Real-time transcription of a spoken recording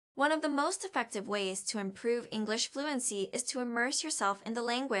One of the most effective ways to improve English fluency is to immerse yourself in the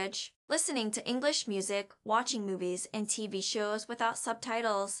language. Listening to English music, watching movies and TV shows without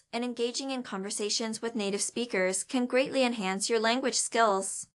subtitles, and engaging in conversations with native speakers can greatly enhance your language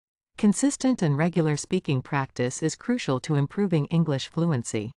skills. Consistent and regular speaking practice is crucial to improving English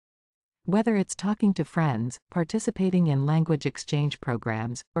fluency. Whether it's talking to friends, participating in language exchange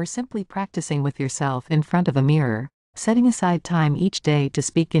programs, or simply practicing with yourself in front of a mirror, setting aside time each day to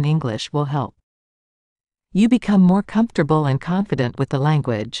speak in English will help you become more comfortable and confident with the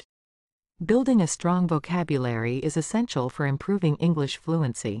language. Building a strong vocabulary is essential for improving English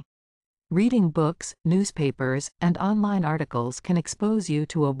fluency. Reading books, newspapers, and online articles can expose you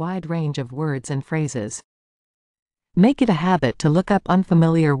to a wide range of words and phrases. Make it a habit to look up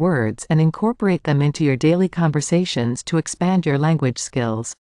unfamiliar words and incorporate them into your daily conversations to expand your language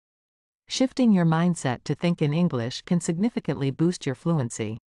skills. Shifting your mindset to think in English can significantly boost your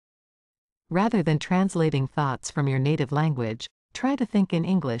fluency. Rather than translating thoughts from your native language, try to think in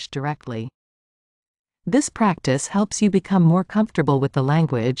English directly. This practice helps you become more comfortable with the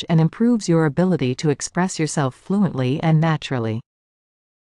language and improves your ability to express yourself fluently and naturally.